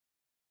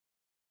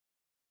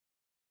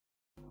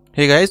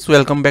Hey guys,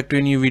 welcome back to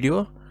a new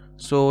video.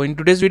 So in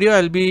today's video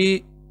I'll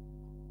be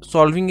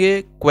solving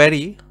a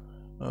query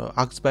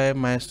asked by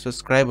my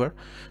subscriber.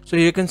 So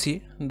here you can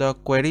see the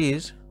query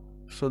is,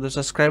 so the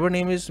subscriber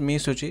name is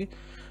Misuchi.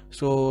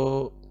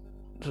 So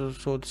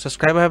the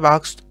subscriber have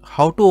asked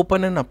how to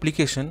open an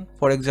application,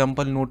 for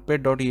example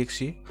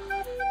notepad.exe,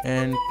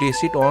 and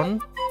place it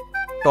on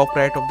top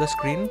right of the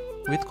screen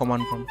with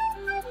command prompt.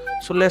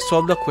 So let's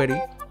solve the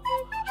query.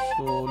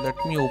 So let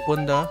me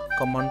open the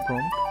command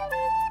prompt.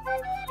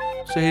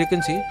 So here you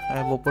can see I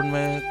have opened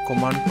my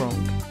command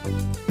prompt.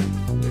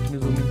 Let me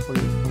zoom in for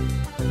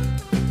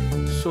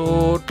you.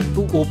 So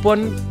to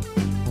open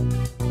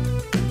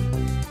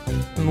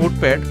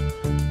notepad,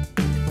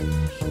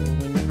 so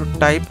we need to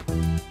type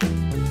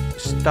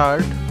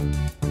start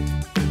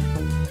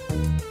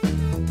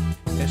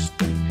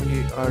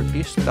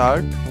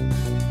start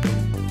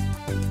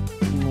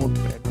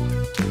notepad.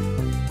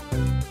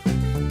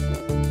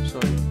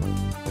 Sorry.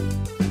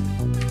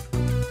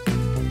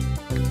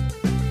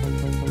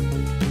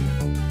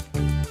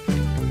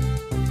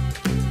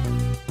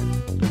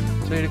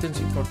 So here you can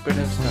see notepad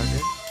has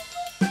started.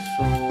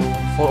 So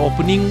for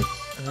opening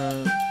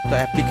the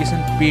application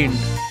paint,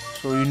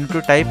 so you need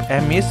to type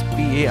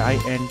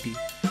MSPAINT.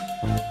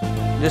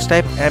 Just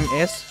type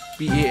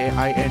MSPAINT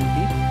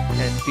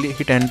and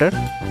hit enter.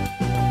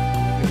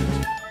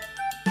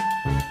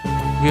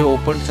 We have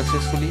opened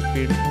successfully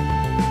paint.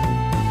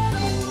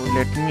 So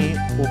let me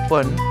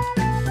open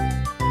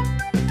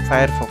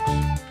Firefox.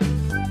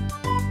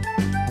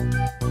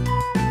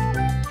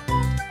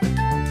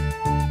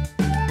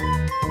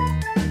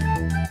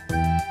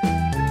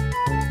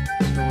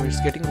 So it's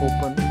getting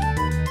open.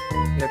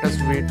 Let us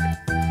wait.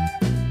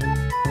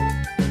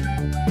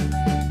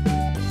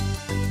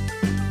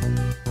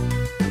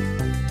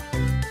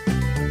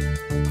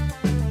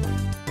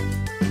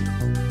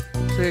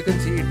 So you can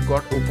see it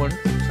got opened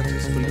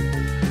successfully.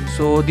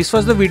 So this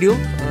was the video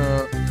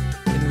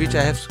in which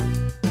I have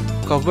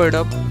covered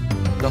up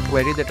the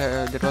query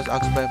that was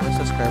asked by my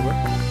subscriber,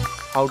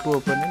 how to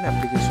open an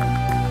application.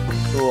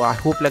 So I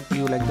hope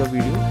you like the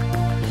video.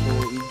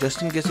 So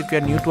just in case if you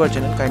are new to our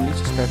channel, kindly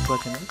subscribe to our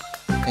channel.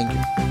 Thank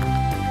you.